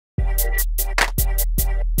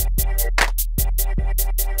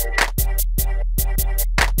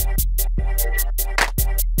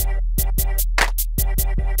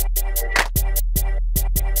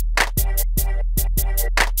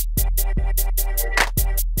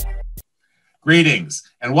Greetings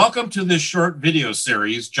and welcome to this short video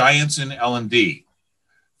series, Giants in L&D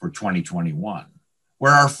for 2021,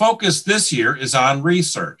 where our focus this year is on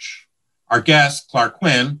research. Our guest,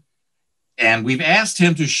 Quinn, and we've asked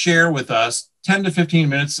him to share with us 10 to 15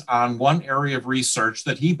 minutes on one area of research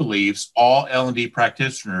that he believes all L&D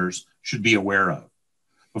practitioners should be aware of.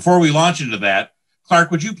 Before we launch into that, Clark,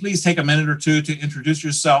 would you please take a minute or two to introduce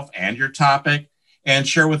yourself and your topic and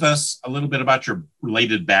share with us a little bit about your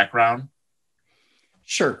related background?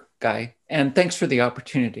 Sure, Guy, and thanks for the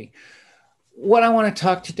opportunity. What I want to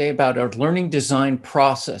talk today about are learning design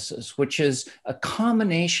processes, which is a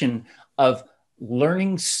combination of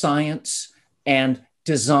learning science and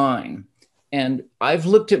design. And I've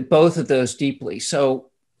looked at both of those deeply. So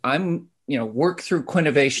I'm, work through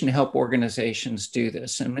Quinnovation to help organizations do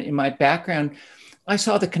this. And in my background, I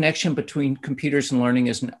saw the connection between computers and learning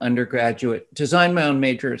as an undergraduate. Designed my own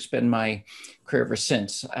major. It's been my career ever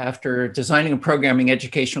since. After designing and programming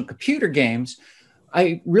educational computer games,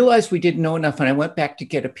 I realized we didn't know enough, and I went back to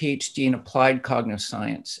get a PhD in applied cognitive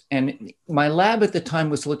science. And my lab at the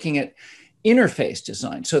time was looking at interface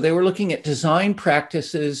design. So they were looking at design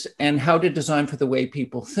practices and how to design for the way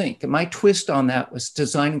people think. And my twist on that was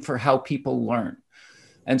designing for how people learn.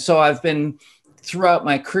 And so I've been, throughout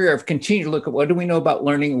my career, I've continued to look at what do we know about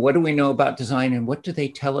learning, what do we know about design, and what do they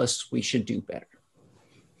tell us we should do better?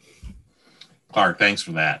 Clark, thanks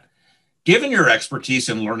for that. Given your expertise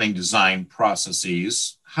in learning design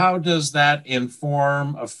processes, how does that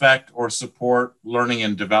inform, affect, or support learning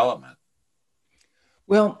and development?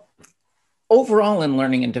 Well, overall in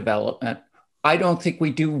learning and development, I don't think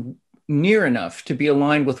we do near enough to be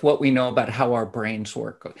aligned with what we know about how our brains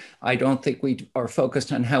work. I don't think we are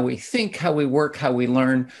focused on how we think, how we work, how we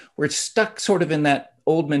learn. We're stuck sort of in that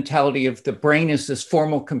old mentality of the brain is this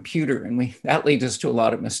formal computer, and that leads us to a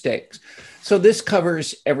lot of mistakes. So this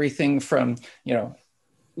covers everything from,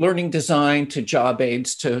 learning design to job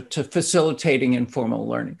aids to facilitating informal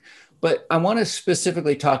learning. But I want to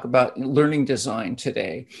specifically talk about learning design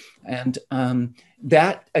today. And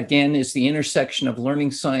that, again, is the intersection of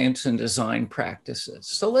learning science and design practices.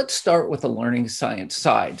 So let's start with the learning science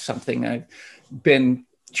side, something I've been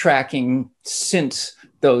tracking since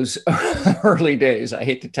those early days. I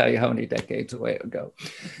hate to tell you how many decades away ago.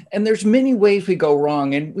 And there's many ways we go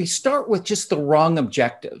wrong. And we start with just the wrong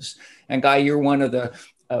objectives. And Guy, you're one of the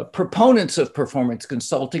proponents of performance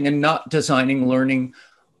consulting and not designing learning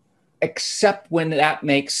except when that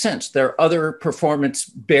makes sense. There are other performance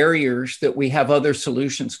barriers that we have other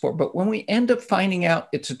solutions for. But when we end up finding out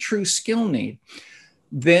it's a true skill need,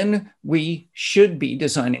 then we should be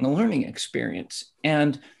designing a learning experience.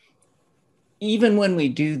 And even when we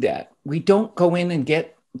do that, we don't go in and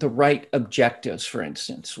get the right objectives. For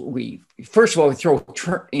instance, first of all, we throw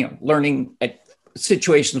learning at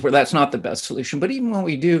situations where that's not the best solution. But even when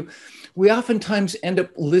we do, we oftentimes end up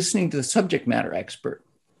listening to the subject matter expert.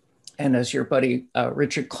 And as your buddy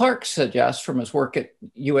Richard Clark suggests from his work at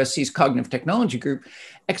USC's Cognitive Technology Group,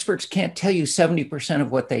 experts can't tell you 70%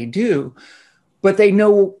 of what they do, but they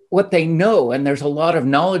know what they know. And there's a lot of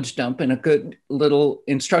knowledge dump, and a good little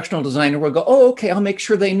instructional designer will go, oh, okay, I'll make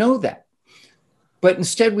sure they know that. But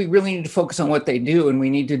instead, we really need to focus on what they do, and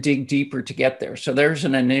we need to dig deeper to get there. So there's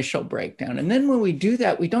an initial breakdown. And then when we do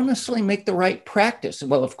that, we don't necessarily make the right practice.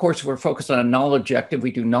 Well, of course, if we're focused on a knowledge objective,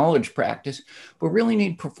 we do knowledge practice, but we really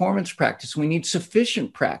need performance practice. We need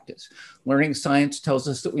sufficient practice. Learning science tells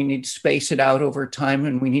us that we need to space it out over time,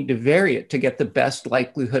 and we need to vary it to get the best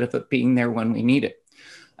likelihood of it being there when we need it.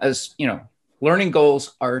 As learning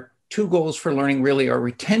goals are two goals for learning really are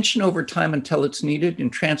retention over time until it's needed and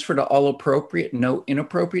transfer to all appropriate, no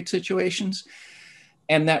inappropriate situations.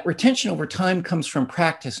 And that retention over time comes from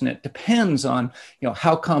practice, and it depends on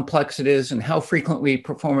how complex it is and how frequently we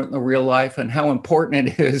perform it in the real life and how important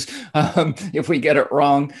it is. If we get it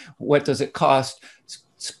wrong, what does it cost?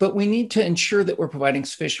 But we need to ensure that we're providing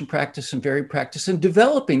sufficient practice and varied practice and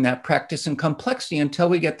developing that practice and complexity until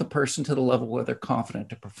we get the person to the level where they're confident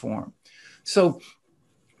to perform. So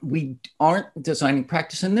we aren't designing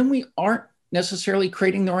practice, and then we aren't necessarily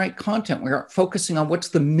creating the right content. We aren't focusing on what's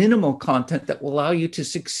the minimal content that will allow you to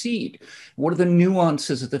succeed. What are the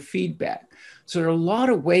nuances of the feedback? So there are a lot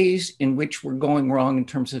of ways in which we're going wrong in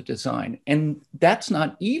terms of design. And that's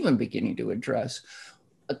not even beginning to address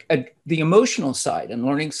the emotional side. And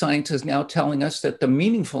learning science is now telling us that the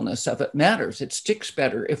meaningfulness of it matters. It sticks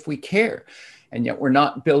better if we care. And yet we're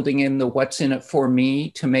not building in the what's in it for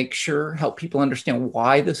me to make sure, help people understand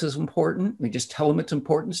why this is important. We just tell them it's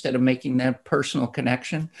important instead of making that personal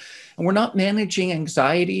connection. And we're not managing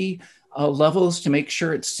anxiety levels to make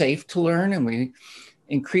sure it's safe to learn. And we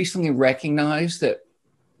increasingly recognize that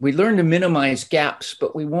we learn to minimize gaps,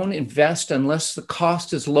 but we won't invest unless the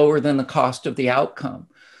cost is lower than the cost of the outcome.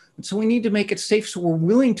 And so we need to make it safe so we're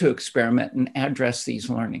willing to experiment and address these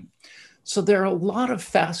learning. So there are a lot of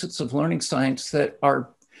facets of learning science that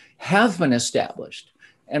have been established,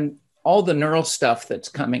 and all the neural stuff that's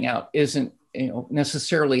coming out isn't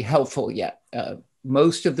necessarily helpful yet.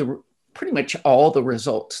 Pretty much all the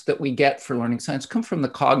results that we get for learning science come from the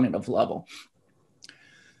cognitive level.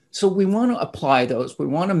 So we want to apply those. We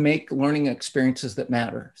want to make learning experiences that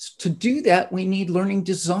matter. To do that, we need learning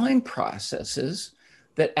design processes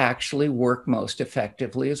that actually work most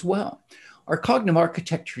effectively as well. Our cognitive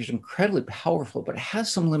architecture is incredibly powerful, but it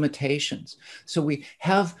has some limitations. So we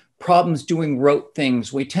have problems doing rote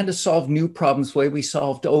things. We tend to solve new problems the way we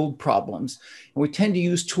solved old problems. And we tend to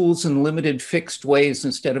use tools in limited, fixed ways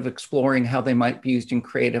instead of exploring how they might be used in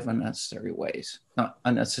creative, unnecessary ways, not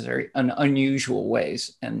unnecessary, unusual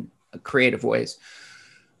ways and creative ways.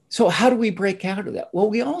 So how do we break out of that? Well,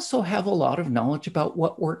 we also have a lot of knowledge about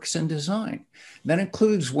what works in design. That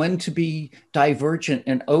includes when to be divergent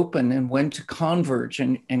and open and when to converge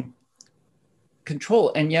and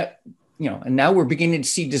control. And yet, and now we're beginning to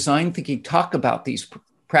see design thinking talk about these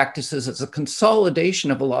practices as a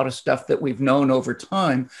consolidation of a lot of stuff that we've known over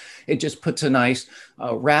time. It just puts a nice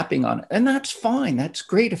wrapping on it. And that's fine. That's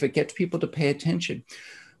great if it gets people to pay attention.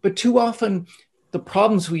 But too often, the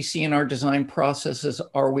problems we see in our design processes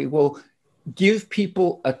are we will give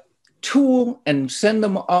people a tool and send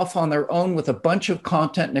them off on their own with a bunch of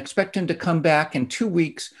content and expect them to come back in 2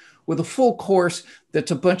 weeks with a full course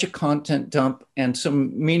that's a bunch of content dump and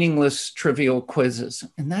some meaningless, trivial quizzes.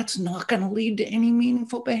 And that's not going to lead to any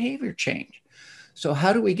meaningful behavior change. So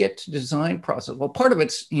how do we get to design process? Well, part of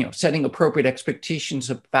it's, setting appropriate expectations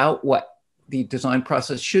about what the design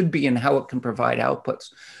process should be and how it can provide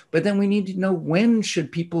outputs. But then we need to know when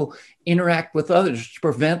should people interact with others to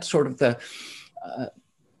prevent sort of the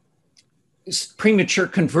premature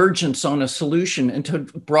convergence on a solution and to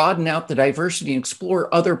broaden out the diversity and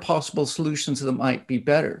explore other possible solutions that might be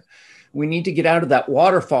better. We need to get out of that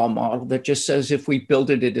waterfall model that just says if we build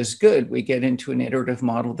it, it is good. We get into an iterative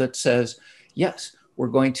model that says, yes, we're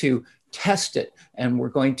going to test it and we're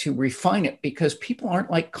going to refine it because people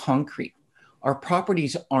aren't like concrete. Our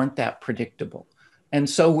properties aren't that predictable. And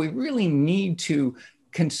so we really need to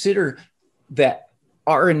consider that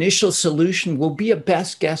our initial solution will be a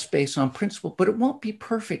best guess based on principle, but it won't be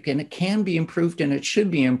perfect and it can be improved and it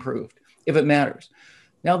should be improved if it matters.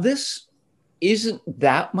 Now, this isn't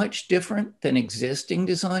that much different than existing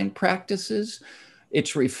design practices.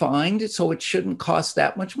 It's refined, so it shouldn't cost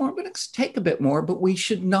that much more, but it's take a bit more, but we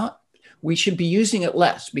should be using it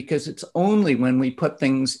less because it's only when we put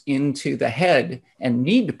things into the head and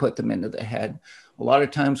need to put them into the head. A lot of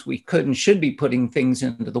times we could and should be putting things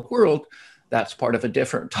into the world. That's part of a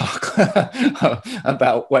different talk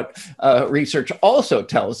about what research also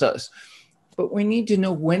tells us. But we need to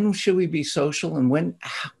know when should we be social and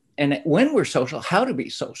when we're social, how to be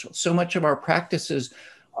social. So much of our practices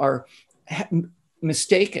are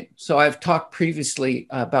mistaken. So I've talked previously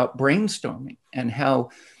about brainstorming and how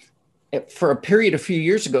for a period a few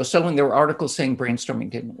years ago, suddenly there were articles saying brainstorming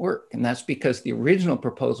didn't work. And that's because the original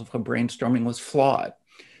proposal for brainstorming was flawed.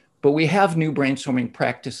 But we have new brainstorming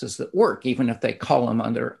practices that work, even if they call them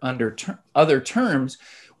under other terms.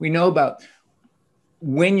 We know about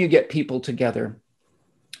when you get people together,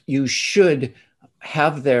 you should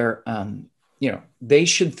have their, they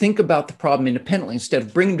should think about the problem independently instead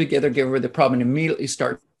of bringing them together, give away the problem, and immediately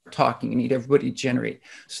start talking and need everybody to generate.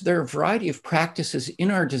 So there are a variety of practices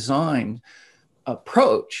in our design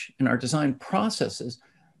approach, in our design processes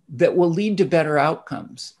that will lead to better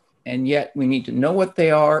outcomes. And yet we need to know what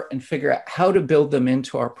they are and figure out how to build them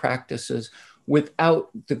into our practices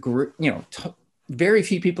without the group, very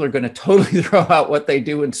few people are going to totally throw out what they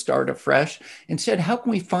do and start afresh. Instead, how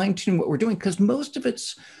can we fine tune what we're doing? Because most of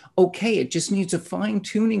it's okay. It just needs a fine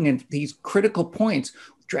tuning at these critical points,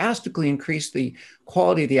 drastically increase the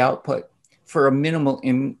quality of the output for a minimal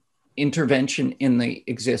intervention in the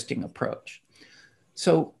existing approach.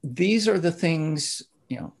 So these are the things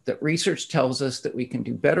that research tells us that we can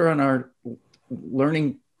do better on our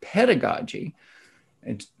learning pedagogy.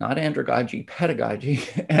 It's not andragogy, pedagogy.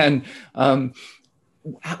 And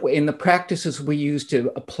in the practices we use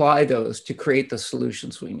to apply those to create the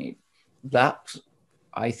solutions we need. That's,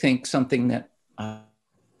 I think, something that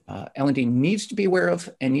L&D needs to be aware of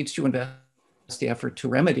and needs to invest the effort to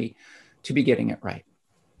remedy to be getting it right.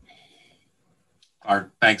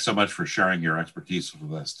 Art, thanks so much for sharing your expertise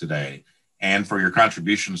with us today and for your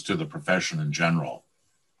contributions to the profession in general.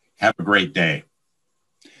 Have a great day.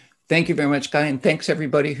 Thank you very much, Guy, and thanks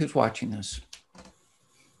everybody who's watching this.